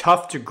 So it's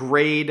tough to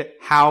grade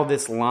how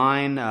this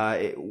line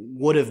it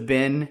would have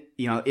been,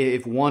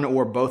 if one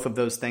or both of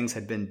those things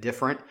had been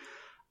different.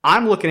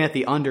 I'm looking at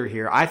the under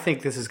here. I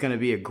think this is going to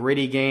be a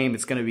gritty game.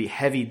 It's going to be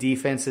heavy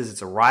defenses.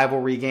 It's a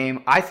rivalry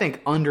game. I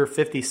think under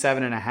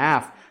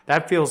 57.5.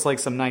 That feels like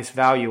some nice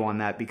value on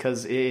that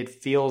because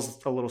it feels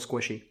a little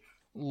squishy.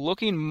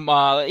 Looking,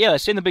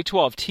 let's stay in the Big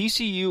 12.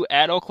 TCU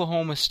at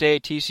Oklahoma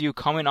State. TCU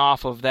coming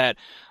off of that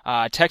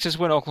Texas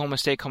win. Oklahoma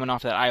State coming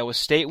off that Iowa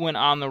State win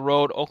on the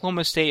road.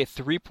 Oklahoma State,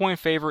 a 3-point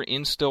favorite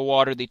in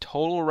Stillwater. The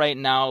total right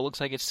now looks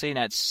like it's sitting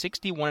at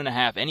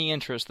 61.5. Any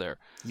interest there?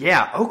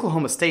 Yeah,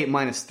 Oklahoma State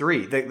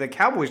 -3. The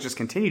Cowboys just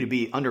continue to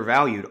be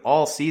undervalued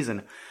all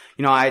season.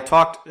 I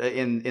talked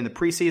in the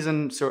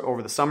preseason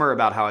over the summer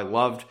about how I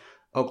loved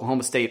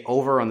Oklahoma State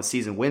over on the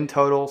season win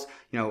totals.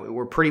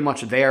 We're pretty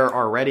much there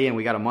already, and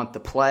we got a month to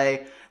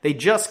play. They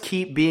just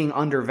keep being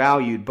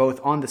undervalued,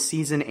 both on the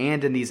season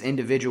and in these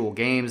individual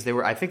games.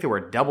 I think they were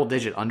a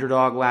double-digit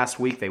underdog last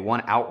week. They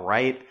won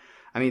outright.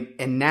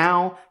 And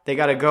now they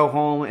got to go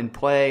home and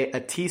play a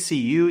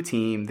TCU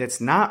team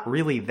that's not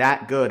really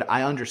that good.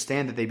 I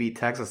understand that they beat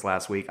Texas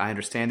last week. I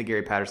understand that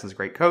Gary Patterson's a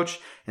great coach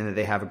and that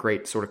they have a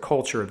great sort of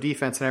culture of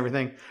defense and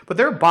everything. But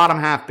they're a bottom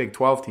half Big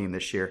 12 team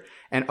this year.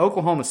 And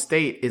Oklahoma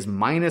State is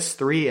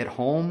 -3 at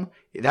home.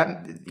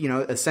 That,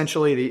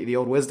 essentially the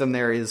old wisdom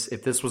there is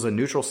if this was a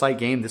neutral site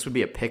game, this would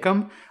be a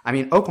pick'em.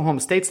 Oklahoma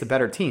State's the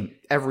better team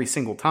every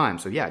single time.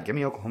 So yeah, give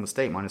me Oklahoma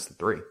State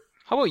 -3.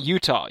 How about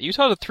Utah?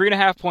 Utah's a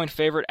 3.5-point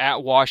favorite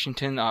at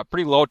Washington.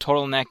 Pretty low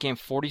total in that game,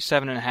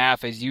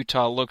 47.5, as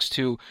Utah looks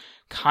to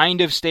kind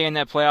of stay in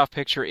that playoff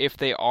picture if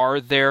they are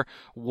there.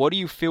 What do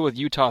you feel with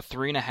Utah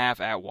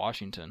 3.5 at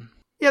Washington?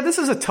 Yeah, this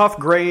is a tough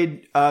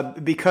grade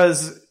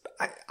because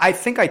I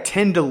think I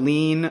tend to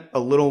lean a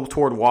little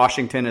toward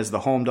Washington as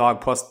the home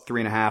dog plus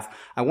 3.5.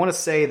 I want to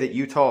say that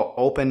Utah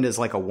opened as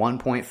like a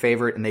 1-point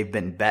favorite and they've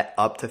been bet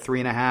up to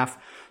 3.5.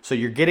 So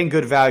you're getting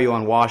good value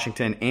on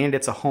Washington, and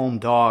it's a home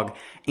dog,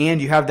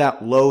 and you have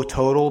that low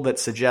total that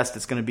suggests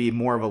it's going to be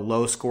more of a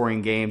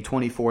low-scoring game,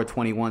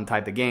 24-21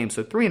 type of game.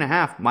 So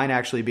 3.5 might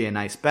actually be a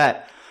nice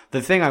bet.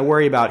 The thing I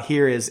worry about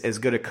here is, as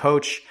good a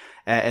coach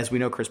as we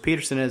know Chris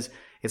Peterson is,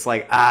 it's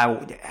like,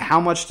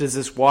 how much does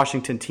this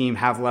Washington team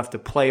have left to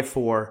play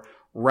for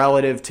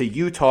relative to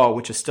Utah,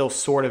 which is still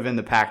sort of in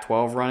the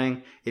Pac-12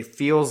 running? It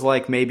feels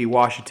like maybe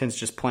Washington's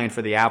just playing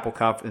for the Apple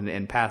Cup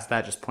and past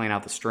that just playing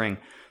out the string.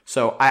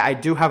 So I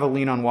do have a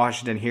lean on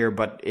Washington here,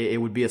 but it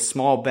would be a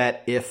small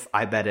bet if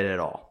I bet it at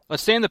all.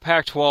 Let's stay in the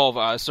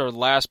Pac-12. It's our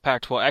last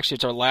Pac-12. Actually,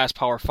 it's our last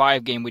Power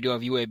 5 game. We do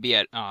have UAB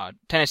at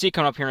Tennessee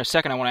coming up here in a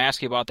second. I want to ask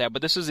you about that.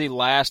 But this is the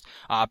last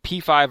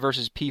P5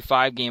 versus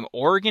P5 game.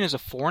 Oregon is a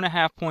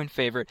 4.5-point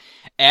favorite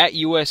at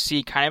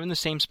USC, kind of in the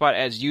same spot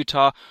as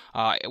Utah.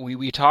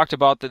 We talked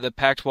about the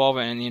Pac-12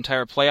 and the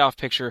entire playoff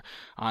picture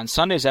on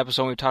Sunday's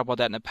episode. We've talked about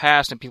that in the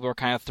past, and people are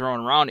kind of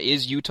throwing around,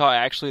 is Utah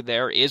actually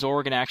there? Is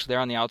Oregon actually there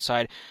on the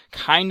outside?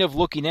 Kind of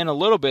looking in a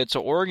little bit. So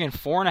Oregon,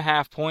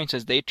 4.5 points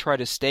as they try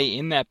to stay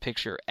in that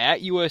picture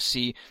at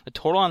USC. The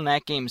total on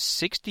that game is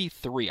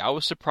 63. I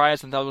was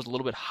surprised that was a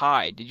little bit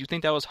high. Did you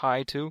think that was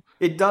high too?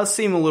 It does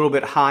seem a little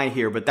bit high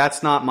here, but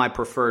that's not my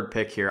preferred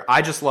pick here.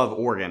 I just love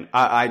Oregon.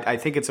 I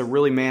think it's a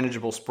really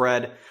manageable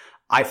spread.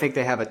 I think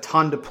they have a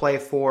ton to play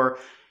for.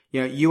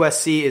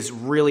 USC is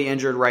really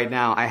injured right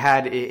now. I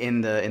had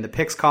in the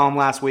picks column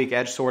last week,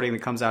 edge sorting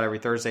that comes out every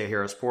Thursday at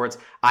Hero Sports,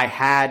 I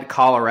had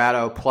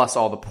Colorado plus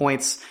all the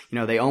points.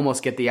 They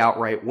almost get the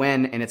outright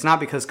win, and it's not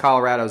because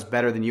Colorado's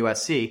better than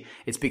USC.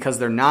 It's because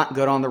they're not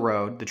good on the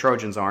road, the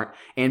Trojans aren't,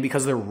 and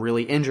because they're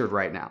really injured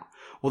right now.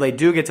 Well, they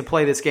do get to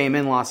play this game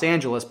in Los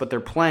Angeles, but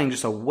they're playing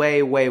just a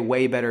way, way,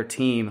 way better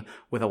team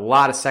with a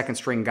lot of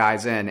second-string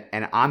guys in,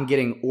 and I'm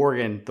getting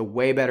Oregon, the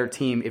way better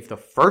team, if the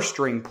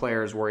first-string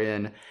players were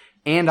in,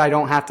 and I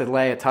don't have to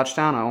lay a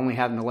touchdown. I only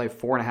have them to lay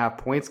 4.5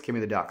 points. Give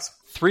me the Ducks.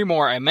 3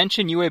 more. I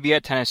mentioned UAB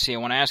at Tennessee. I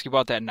want to ask you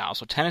about that now.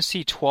 So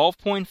Tennessee,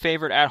 12-point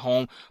favorite at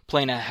home,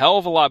 playing a hell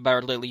of a lot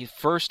better lately.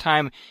 First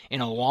time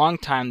in a long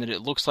time that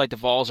it looks like the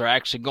Vols are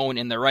actually going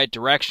in the right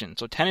direction.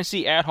 So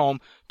Tennessee at home,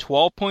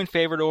 12-point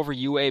favorite over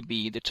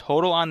UAB. The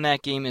total on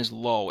that game is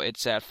low.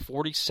 It's at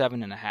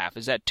 47.5.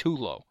 Is that too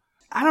low?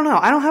 I don't know.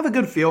 I don't have a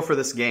good feel for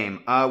this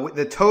game.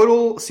 The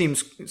total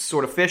seems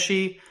sort of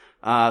fishy,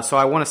 so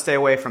I want to stay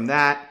away from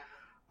that.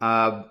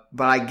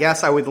 But I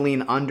guess I would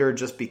lean under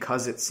just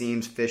because it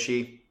seems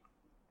fishy.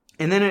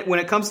 And then when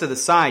it comes to the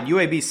side,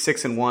 UAB's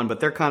 6-1, but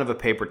they're kind of a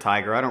paper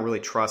tiger. I don't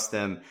really trust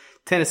them.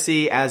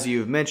 Tennessee, as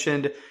you've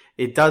mentioned,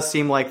 it does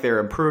seem like they're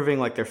improving,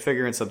 like they're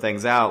figuring some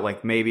things out.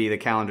 Like maybe the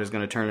calendar is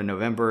going to turn in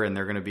November and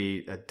they're going to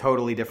be a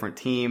totally different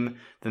team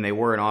than they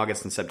were in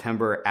August and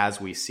September,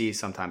 as we see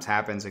sometimes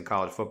happens in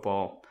college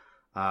football.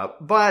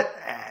 But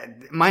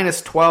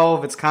minus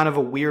 12, it's kind of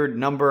a weird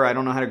number. I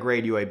don't know how to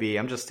grade UAB.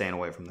 I'm just staying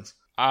away from this.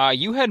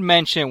 You had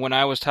mentioned when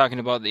I was talking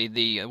about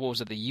the what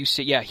was it, the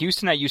Houston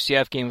at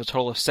UCF game was a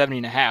total of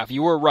 70.5.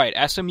 You were right.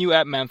 SMU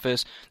at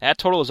Memphis, that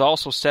total is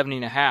also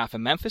 70.5,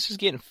 and Memphis is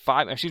getting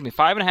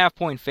 5.5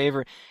 point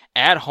favorite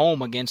at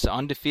home against the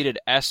undefeated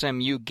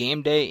SMU.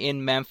 Game day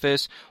in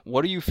Memphis.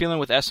 What are you feeling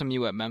with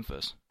SMU at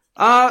Memphis?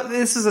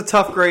 This is a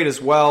tough grade as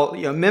well.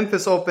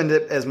 Memphis opened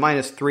it as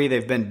minus 3.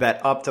 They've been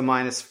bet up to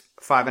minus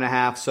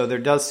 5.5, so there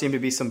does seem to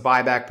be some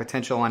buyback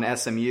potential on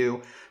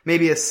SMU.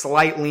 Maybe a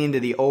slight lean to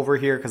the over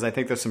here because I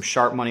think there's some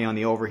sharp money on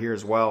the over here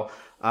as well.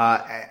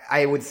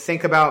 I would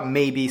think about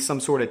maybe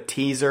some sort of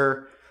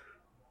teaser,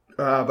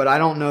 but I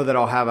don't know that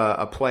I'll have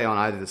a play on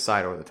either the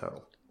side or the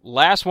total.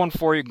 Last one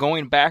for you,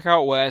 going back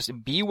out west,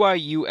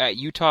 BYU at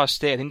Utah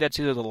State. I think that's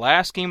either the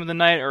last game of the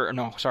night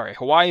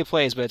Hawaii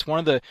plays, but it's one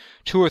of the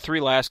 2 or 3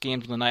 last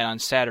games of the night on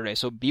Saturday.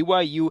 So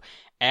BYU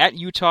at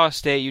Utah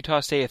State. Utah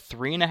State, a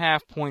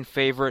 3.5 point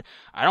favorite.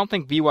 I don't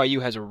think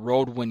BYU has a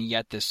road win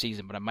yet this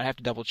season, but I might have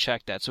to double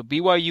check that. So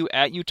BYU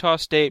at Utah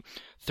State,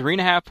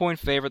 3.5 point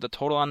favorite. The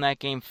total on that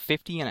game,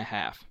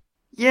 50.5.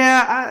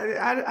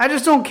 Yeah, I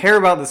just don't care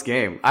about this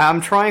game. I'm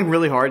trying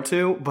really hard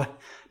to, but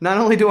not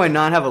only do I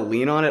not have a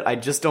lean on it, I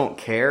just don't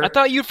care. I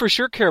thought you'd for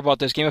sure care about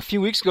this game. A few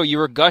weeks ago, you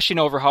were gushing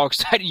over how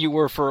excited you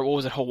were for,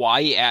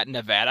 Hawaii at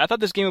Nevada. I thought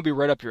this game would be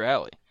right up your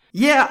alley.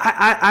 Yeah,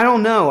 I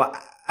don't know.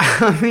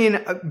 I mean,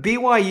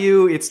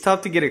 BYU, it's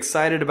tough to get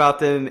excited about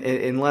them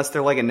unless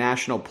they're like a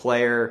national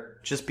player,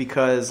 just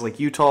because like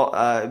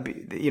Utah,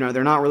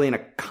 they're not really in a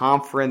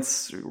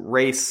conference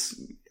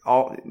race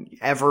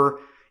ever.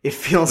 It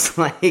feels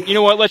like. You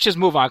know what? Let's just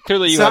move on.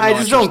 Clearly, you have no I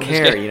just don't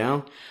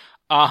care,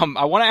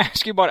 I want to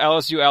ask you about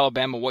LSU,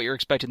 Alabama, what you're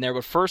expecting there.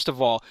 But first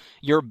of all,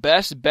 your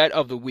best bet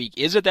of the week,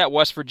 is it that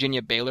West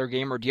Virginia-Baylor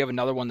game, or do you have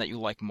another one that you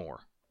like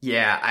more?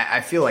 Yeah, I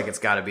feel like it's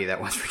got to be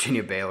that West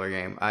Virginia-Baylor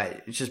game.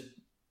 I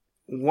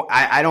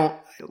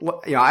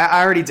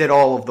already did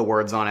all of the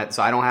words on it,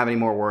 so I don't have any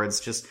more words.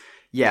 Just,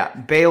 yeah,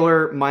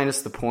 Baylor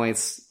minus the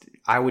points.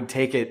 I would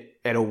take it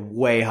at a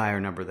way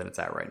higher number than it's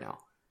at right now.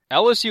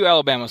 LSU,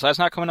 Alabama, so that's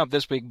not coming up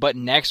this week, but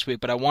next week.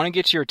 But I want to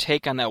get your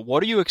take on that.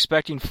 What are you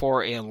expecting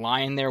for a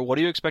line there? What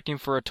are you expecting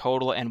for a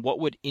total? And what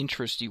would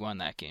interest you on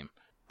that game?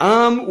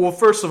 Well,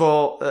 first of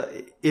all,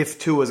 if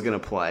Tua's going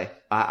to play,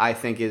 I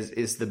think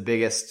is the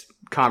biggest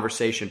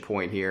conversation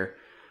point here.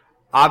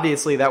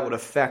 Obviously, that would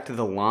affect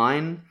the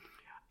line.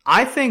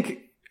 I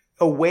think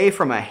away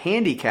from a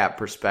handicap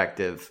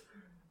perspective,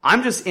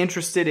 I'm just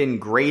interested in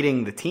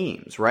grading the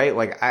teams, right?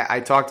 Like I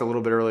talked a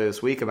little bit earlier this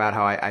week about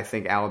how I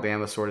think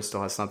Alabama sort of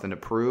still has something to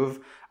prove.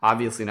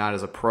 Obviously not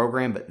as a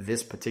program, but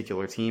this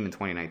particular team in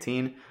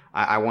 2019,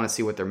 I want to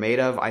see what they're made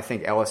of. I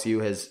think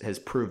LSU has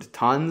proved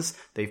tons.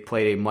 They've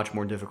played a much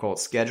more difficult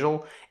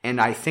schedule.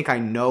 And I think I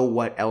know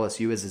what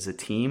LSU is as a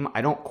team.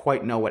 I don't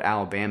quite know what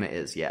Alabama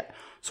is yet.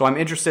 So I'm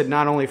interested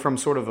not only from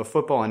sort of a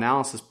football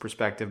analysis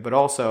perspective, but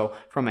also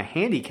from a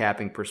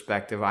handicapping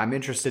perspective. I'm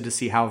interested to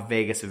see how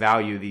Vegas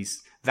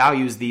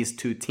values these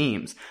two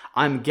teams.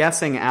 I'm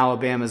guessing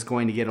Alabama is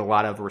going to get a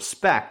lot of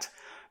respect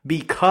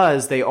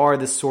because they are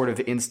this sort of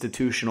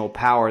institutional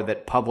power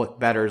that public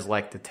bettors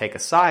like to take a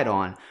side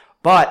on.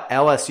 But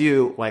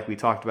LSU, like we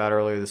talked about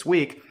earlier this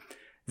week,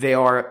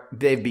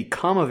 they've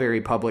become a very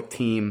public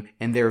team,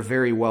 and they're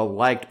very well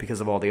liked because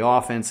of all the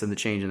offense and the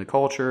change in the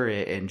culture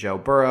and Joe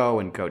Burrow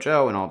and Coach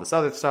O and all this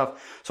other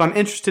stuff. So I'm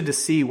interested to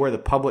see where the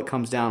public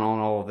comes down on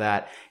all of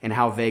that and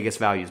how Vegas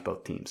values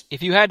both teams.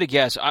 If you had to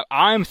guess,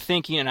 I'm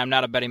thinking, and I'm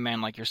not a betting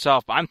man like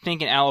yourself, but I'm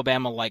thinking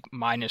Alabama like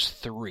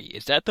 -3.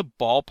 Is that the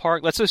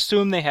ballpark? Let's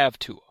assume they have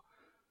Tua.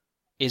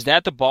 Is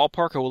that the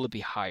ballpark, or will it be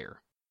higher?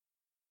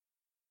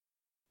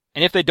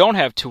 And if they don't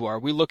have Tua, are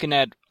we looking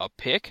at a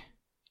pick?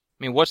 I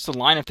mean, what's the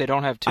line if they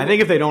don't have Tua? I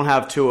think if they don't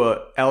have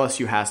Tua,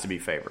 LSU has to be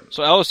favored.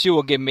 So LSU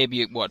will give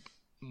maybe, what,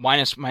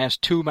 minus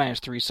 2,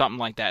 -3, something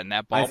like that in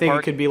that ballpark? I think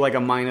it could be like a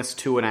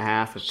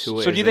 -2.5 if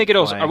Tua. So do you think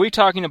are we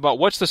talking about,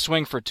 what's the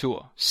swing for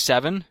Tua?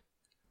 7?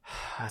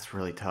 That's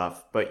really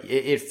tough. But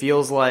it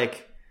feels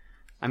like,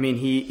 I mean,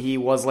 he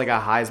was like a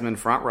Heisman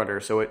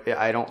frontrunner, so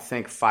I don't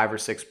think 5 or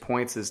 6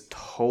 points is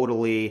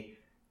totally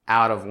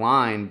out of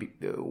line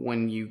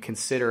when you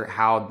consider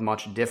how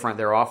much different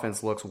their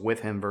offense looks with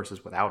him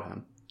versus without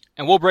him.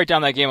 And we'll break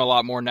down that game a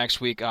lot more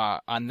next week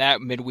on that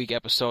midweek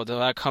episode.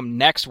 That'll come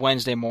next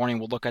Wednesday morning.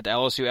 We'll look at the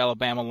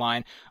LSU-Alabama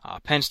line,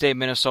 Penn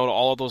State-Minnesota,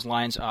 all of those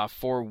lines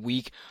for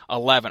Week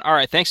 11. All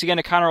right, thanks again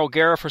to Connor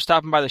O'Gara for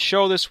stopping by the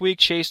show this week.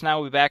 Chase and I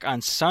will be back on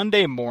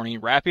Sunday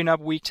morning, wrapping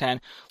up Week 10,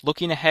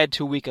 looking ahead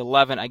to Week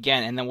 11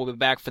 again, and then we'll be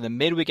back for the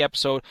midweek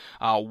episode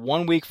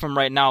 1 week from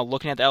right now,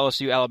 looking at the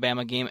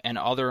LSU-Alabama game and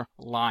other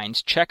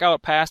lines. Check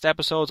out past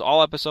episodes,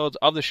 all episodes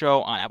of the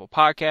show on Apple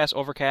Podcasts,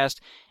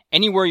 Overcast,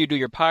 anywhere you do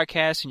your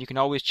podcast, and you can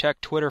always check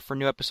Twitter for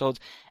new episodes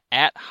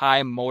at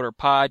High Motor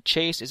Pod.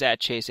 Chase is at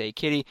Chase A.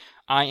 Kiddy.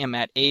 I am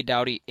at A.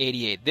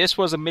 Dowdy88. This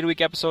was a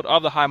midweek episode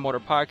of the High Motor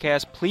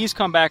Podcast. Please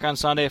come back on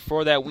Sunday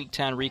for that Week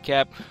 10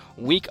 recap,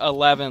 Week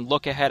 11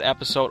 look-ahead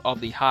episode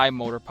of the High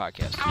Motor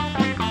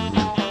Podcast.